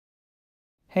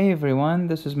Hey everyone,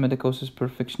 this is Medicosis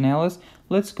Perfectionalis.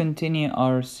 Let's continue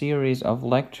our series of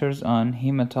lectures on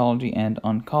hematology and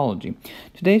oncology.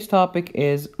 Today's topic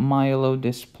is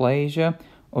myelodysplasia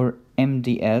or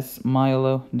MDS,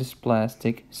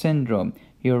 myelodysplastic syndrome.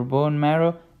 Your bone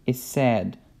marrow is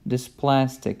sad,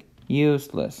 dysplastic,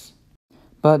 useless.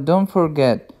 But don't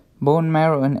forget, bone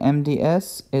marrow in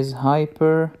MDS is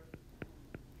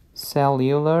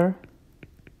hypercellular,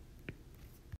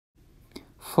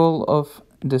 full of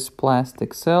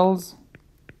dysplastic cells,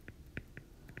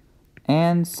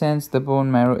 and since the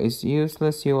bone marrow is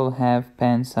useless, you will have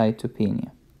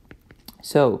pancytopenia.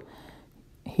 So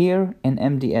here in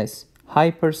MDS,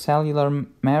 hypercellular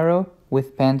marrow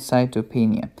with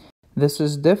pancytopenia. This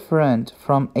is different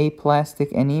from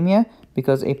aplastic anemia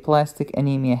because aplastic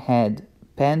anemia had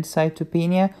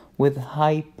pancytopenia with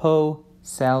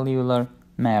hypocellular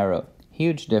marrow.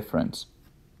 Huge difference.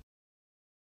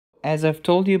 As I've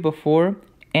told you before,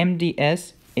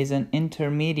 MDS is an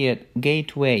intermediate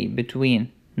gateway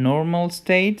between normal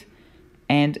state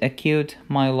and acute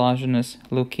myelogenous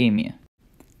leukemia.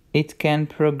 It can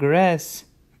progress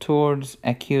towards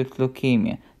acute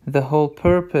leukemia. The whole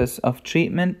purpose of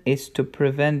treatment is to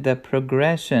prevent the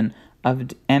progression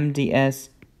of MDS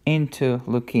into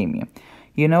leukemia.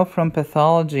 You know from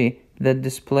pathology that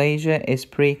dysplasia is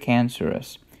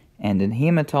precancerous, and in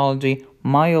hematology,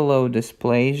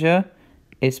 myelodysplasia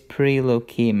is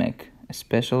pre-leukemic,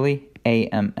 especially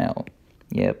AML.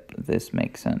 Yep, this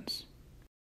makes sense.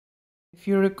 If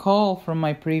you recall from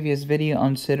my previous video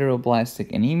on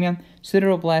sideroblastic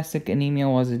anemia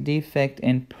was a defect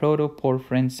in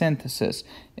protoporphyrin synthesis.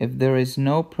 If there is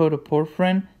no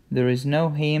protoporphyrin, there is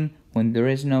no heme. When there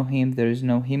is no heme, there is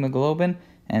no hemoglobin,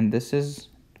 and this is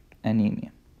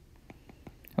anemia.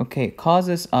 Okay,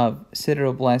 causes of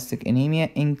sideroblastic anemia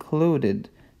included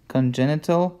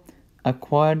congenital,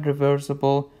 acquired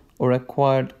reversible, or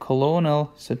acquired clonal,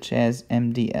 such as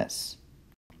MDS.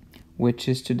 Which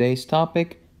is today's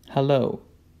topic. Hello.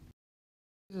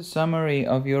 This is a summary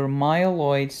of your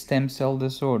myeloid stem cell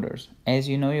disorders. As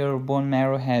you know, your bone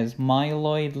marrow has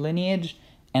myeloid lineage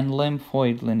and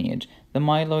lymphoid lineage. The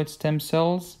myeloid stem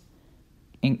cells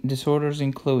disorders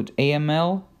include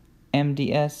AML,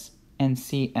 MDS, and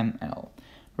CML.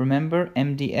 Remember,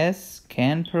 MDS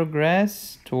can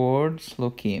progress towards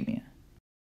leukemia.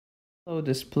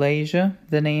 Dysplasia,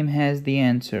 the name has the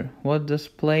answer. What does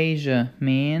dysplasia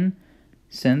mean?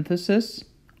 Synthesis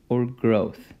or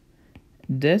growth?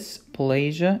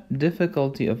 Dysplasia,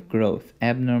 difficulty of growth,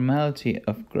 abnormality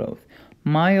of growth.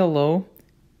 Myelo,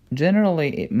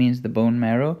 generally it means the bone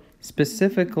marrow.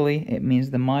 Specifically, it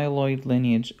means the myeloid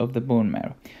lineage of the bone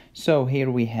marrow. So here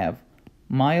we have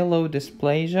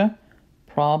myelodysplasia,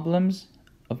 problems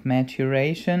of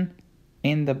maturation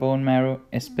in the bone marrow,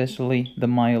 especially the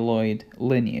myeloid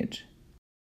lineage.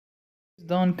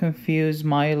 Don't confuse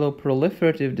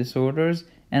myeloproliferative disorders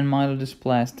and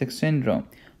myelodysplastic syndrome.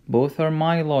 Both are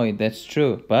myeloid, that's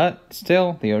true, but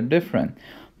still they are different.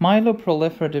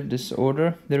 Myeloproliferative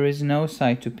disorder, there is no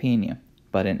cytopenia,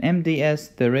 but in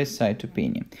MDS there is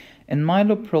cytopenia. In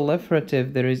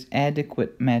myeloproliferative there is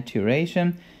adequate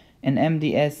maturation, in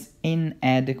MDS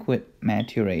inadequate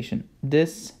maturation.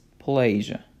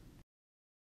 Dysplasia.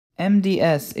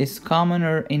 MDS is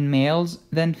commoner in males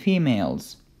than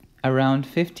females, around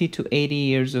 50 to 80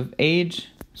 years of age,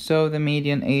 so the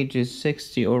median age is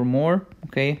 60 or more.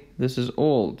 Okay, this is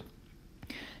old.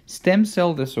 Stem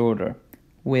cell disorder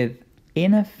with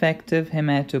ineffective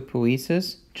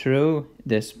hematopoiesis, true,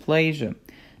 dysplasia.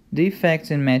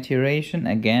 Defects in maturation,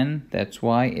 again, that's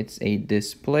why it's a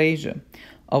dysplasia.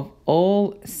 Of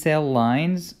all cell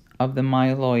lines of the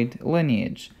myeloid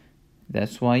lineage,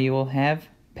 that's why you will have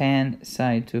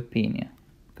pancytopenia,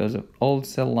 because of all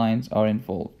cell lines are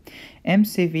involved.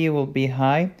 MCV will be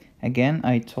high. Again,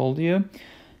 I told you,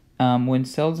 when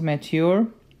cells mature,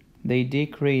 they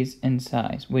decrease in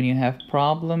size. When you have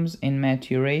problems in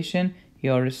maturation,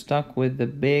 you are stuck with the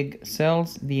big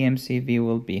cells, the MCV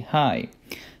will be high.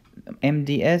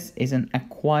 MDS is an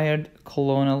acquired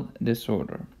clonal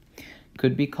disorder.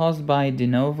 Could be caused by de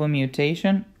novo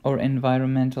mutation or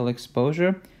environmental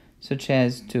exposure, such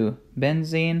as to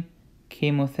benzene,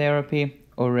 chemotherapy,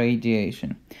 or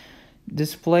radiation.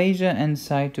 Dysplasia and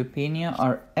cytopenia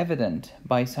are evident.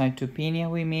 By cytopenia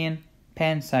we mean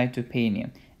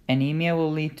pancytopenia. Anemia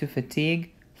will lead to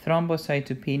fatigue,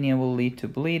 thrombocytopenia will lead to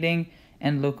bleeding,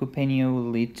 and leukopenia will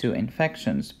lead to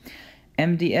infections.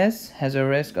 MDS has a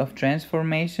risk of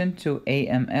transformation to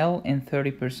AML in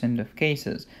 30% of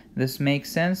cases. This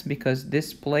makes sense because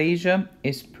dysplasia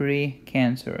is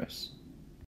precancerous.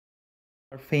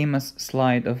 Our famous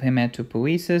slide of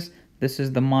hematopoiesis, This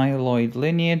is the myeloid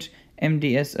lineage.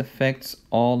 MDS affects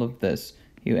all of this.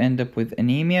 You end up with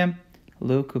anemia,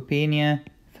 leukopenia,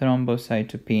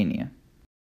 thrombocytopenia.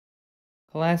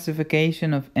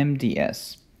 Classification of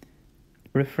MDS.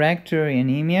 Refractory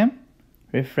anemia.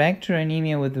 Refractory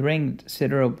anemia with ringed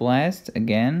sideroblast,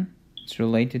 again, it's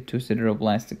related to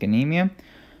sideroblastic anemia.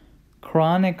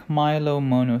 Chronic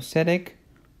myelomonocytic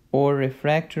or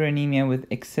refractory anemia with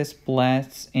excess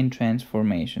blasts in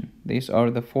transformation. These are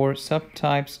the 4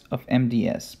 subtypes of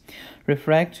MDS.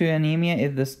 Refractory anemia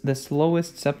is the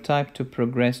slowest subtype to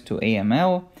progress to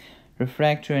AML.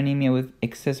 Refractory anemia with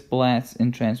excess blasts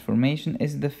in transformation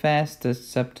is the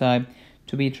fastest subtype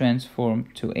to be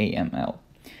transformed to AML.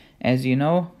 As you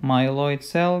know, myeloid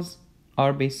cells,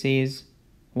 RBCs,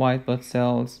 white blood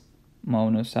cells,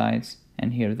 monocytes,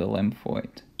 and here the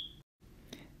lymphoid.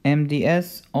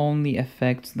 MDS only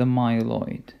affects the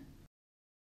myeloid.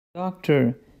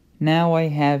 Doctor, now I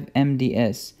have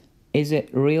MDS. Is it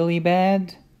really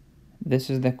bad? This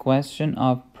is the question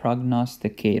of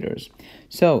prognosticators.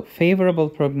 So, favorable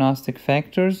prognostic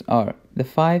factors are the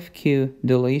 5q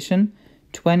deletion,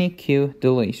 20q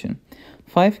deletion.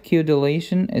 5q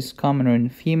deletion is commoner in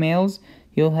females.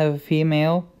 You'll have a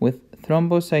female with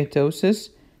thrombocytosis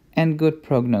and good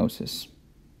prognosis.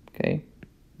 Okay,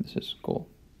 this is cool.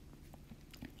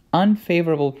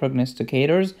 Unfavorable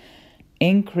prognosticators,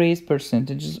 increased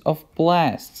percentages of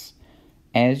blasts.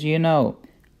 As you know,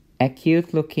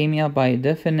 acute leukemia by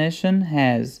definition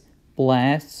has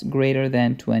blasts greater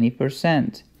than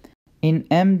 20%. In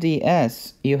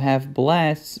MDS, you have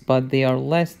blasts, but they are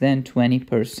less than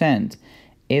 20%.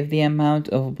 If the amount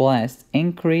of blasts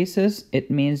increases,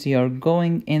 it means you are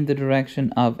going in the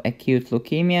direction of acute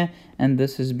leukemia, and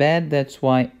this is bad. That's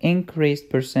why increased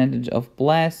percentage of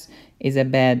blasts is a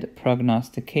bad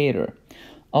prognosticator.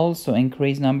 Also,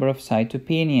 increased number of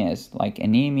cytopenias like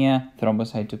anemia,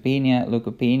 thrombocytopenia,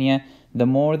 leukopenia. The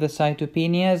more the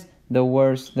cytopenias, the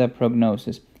worse the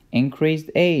prognosis.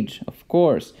 Increased age, of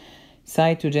course.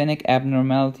 Cytogenic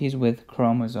abnormalities with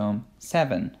chromosome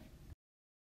 7.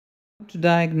 How to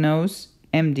diagnose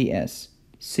MDS?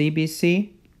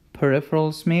 CBC,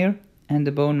 peripheral smear, and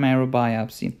the bone marrow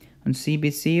biopsy. On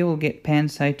CBC, you will get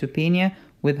pancytopenia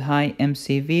with high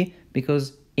MCV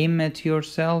because immature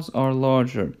cells are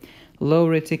larger. Low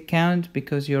retic count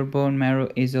because your bone marrow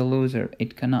is a loser.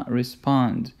 It cannot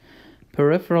respond.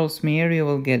 Peripheral smear, you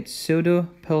will get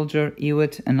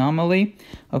pseudo-Pilger-Ewart anomaly.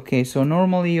 Okay, so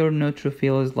normally your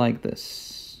neutrophil is like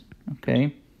this.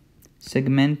 Okay,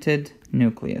 segmented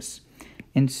nucleus.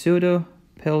 In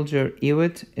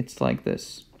pseudo-Pilger-Ewart, it's like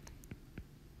this.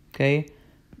 Okay,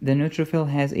 the neutrophil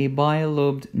has a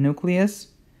bilobed nucleus,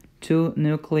 2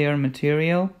 nuclear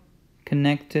material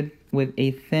connected with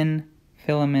a thin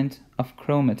filament of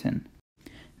chromatin.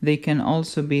 They can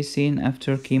also be seen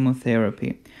after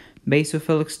chemotherapy.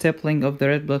 Basophilic stippling of the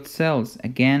red blood cells.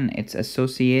 Again, it's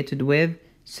associated with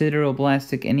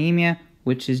sideroblastic anemia,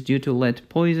 which is due to lead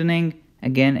poisoning.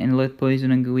 Again, in lead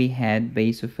poisoning, we had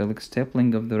basophilic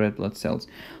stippling of the red blood cells.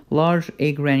 Large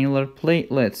agranular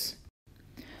platelets.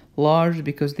 Large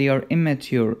because they are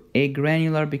immature.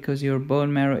 Agranular because your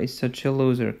bone marrow is such a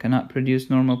loser, cannot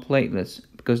produce normal platelets,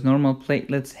 because normal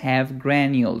platelets have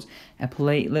granules. A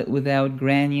platelet without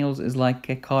granules is like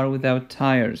a car without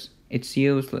tires. It's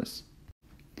useless.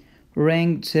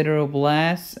 Ringed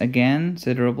sideroblasts, again,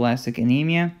 sideroblastic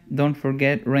anemia. Don't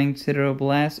forget, ringed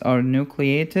sideroblasts are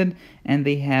nucleated and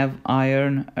they have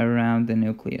iron around the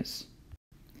nucleus.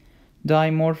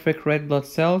 Dimorphic red blood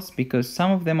cells, because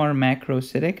some of them are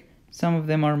macrocytic, some of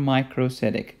them are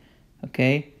microcytic.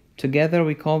 Okay, together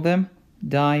we call them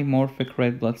dimorphic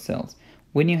red blood cells.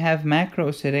 When you have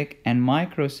macrocytic and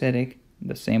microcytic,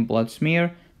 the same blood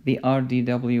smear, the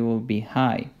RDW will be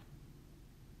high.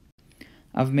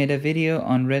 I've made a video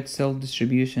on red cell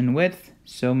distribution width,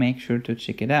 so make sure to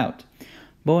check it out.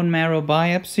 Bone marrow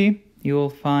biopsy, you will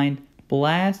find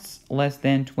blasts less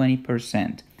than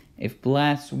 20%. If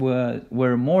blasts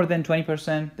were more than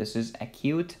 20%, this is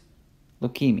acute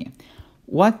leukemia.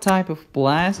 What type of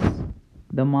blasts?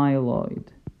 The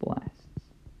myeloid blasts.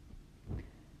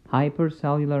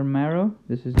 Hypercellular marrow,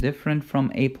 this is different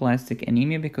from aplastic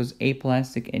anemia because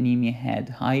aplastic anemia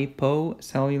had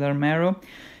hypocellular marrow.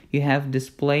 You have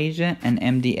dysplasia and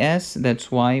MDS, that's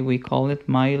why we call it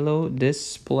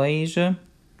myelodysplasia.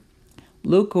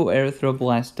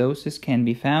 Leukoerythroblastosis can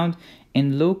be found.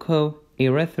 In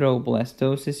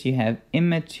leukoerythroblastosis, you have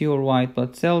immature white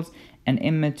blood cells and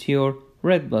immature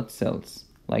red blood cells,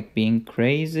 like being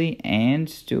crazy and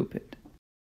stupid.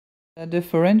 The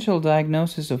differential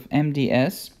diagnosis of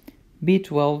MDS,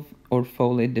 B12 or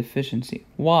folate deficiency.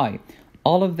 Why?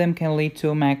 All of them can lead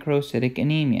to macrocytic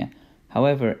anemia.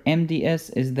 However,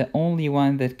 MDS is the only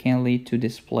one that can lead to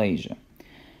dysplasia.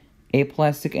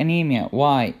 Aplastic anemia.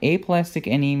 Why? Aplastic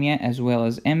anemia as well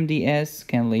as MDS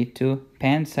can lead to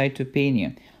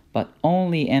pancytopenia, but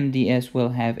only MDS will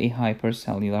have a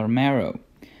hypercellular marrow.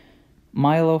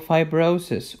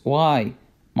 Myelofibrosis. Why?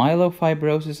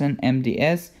 Myelofibrosis and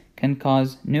MDS can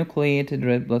cause nucleated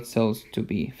red blood cells to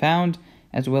be found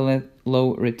as well as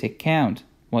low retic count.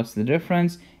 What's the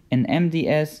difference? In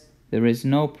MDS, there is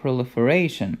no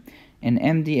proliferation. In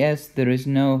MDS, there is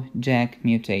no JAK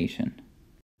mutation.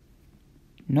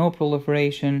 No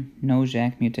proliferation, no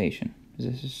JAK mutation.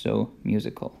 This is so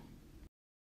musical.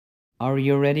 Are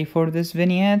you ready for this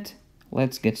vignette?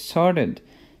 Let's get started.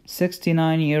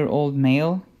 69-year-old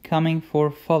male coming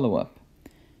for follow-up,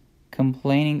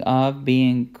 complaining of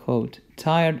being, quote,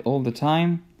 tired all the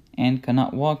time and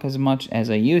cannot walk as much as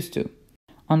I used to.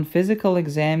 On physical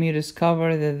exam, you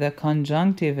discover that the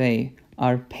conjunctivae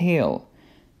are pale.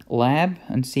 Lab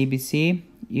and CBC,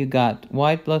 you got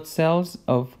white blood cells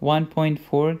of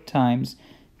 1.4 times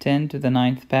 10 to the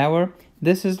 9th power.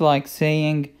 This is like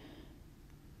saying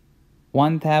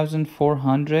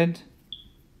 1,400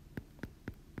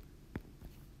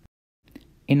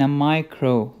 in a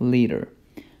microliter.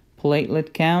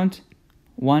 Platelet count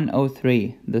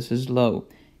 103. This is low.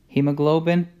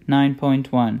 Hemoglobin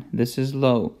 9.1. This is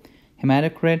low.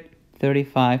 Hematocrit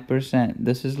 35%.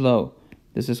 This is low.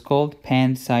 This is called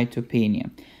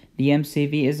pancytopenia. The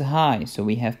MCV is high, so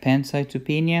we have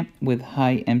pancytopenia with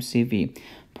high MCV.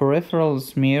 Peripheral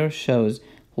smear shows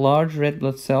large red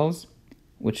blood cells,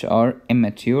 which are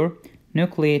immature,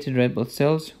 nucleated red blood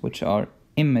cells, which are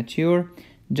immature,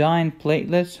 giant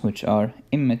platelets, which are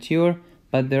immature,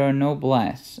 but there are no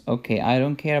blasts. Okay, I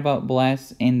don't care about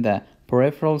blasts in the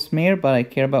peripheral smear, but I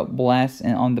care about blasts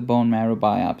on the bone marrow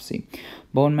biopsy.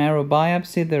 Bone marrow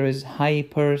biopsy, there is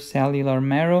hypercellular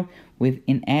marrow with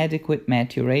inadequate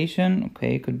maturation.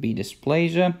 Okay, it could be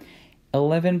dysplasia.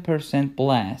 11%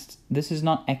 blasts. This is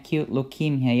not acute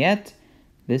leukemia yet.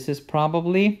 This is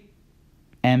probably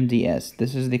MDS.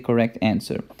 This is the correct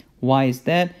answer. Why is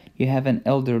that? You have an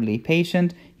elderly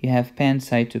patient, you have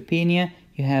pancytopenia,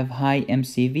 you have high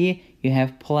MCV, you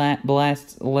have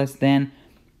blasts less than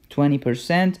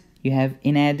 20%, you have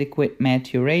inadequate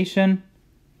maturation,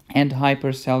 and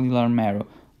hypercellular marrow.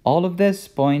 All of this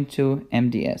point to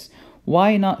MDS.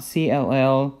 Why not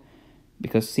CLL?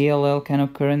 Because CLL can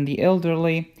occur in the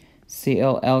elderly.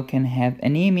 CLL can have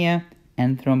anemia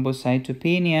and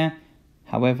thrombocytopenia.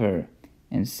 However,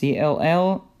 in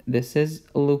CLL, this is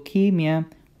leukemia.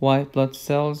 White blood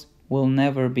cells will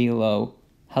never be low.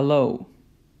 Hello,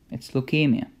 it's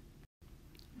leukemia.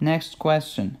 Next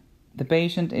question. The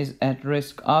patient is at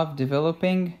risk of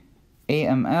developing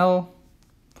AML,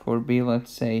 for B,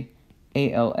 let's say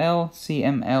ALL,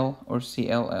 CML, or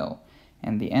CLL.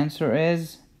 And the answer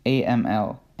is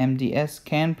AML. MDS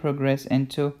can progress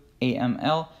into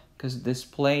AML because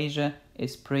dysplasia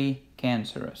is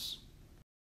precancerous.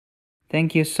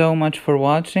 Thank you so much for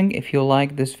watching. If you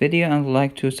like this video and would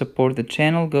like to support the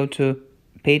channel, go to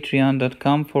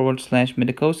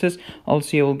patreon.com/Medicosis.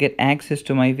 Also, you will get access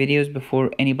to my videos before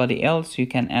anybody else. You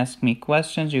can ask me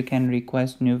questions. You can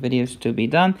request new videos to be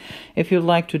done. If you'd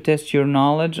like to test your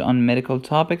knowledge on medical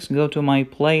topics, go to my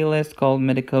playlist called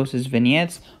Medicosis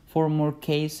Vignettes for more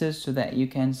cases so that you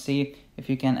can see if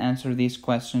you can answer these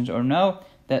questions or no.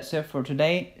 That's it for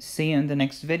today. See you in the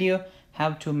next video.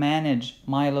 How to manage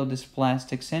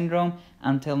myelodysplastic syndrome.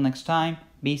 Until next time,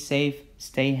 be safe,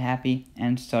 stay happy,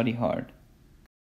 and study hard.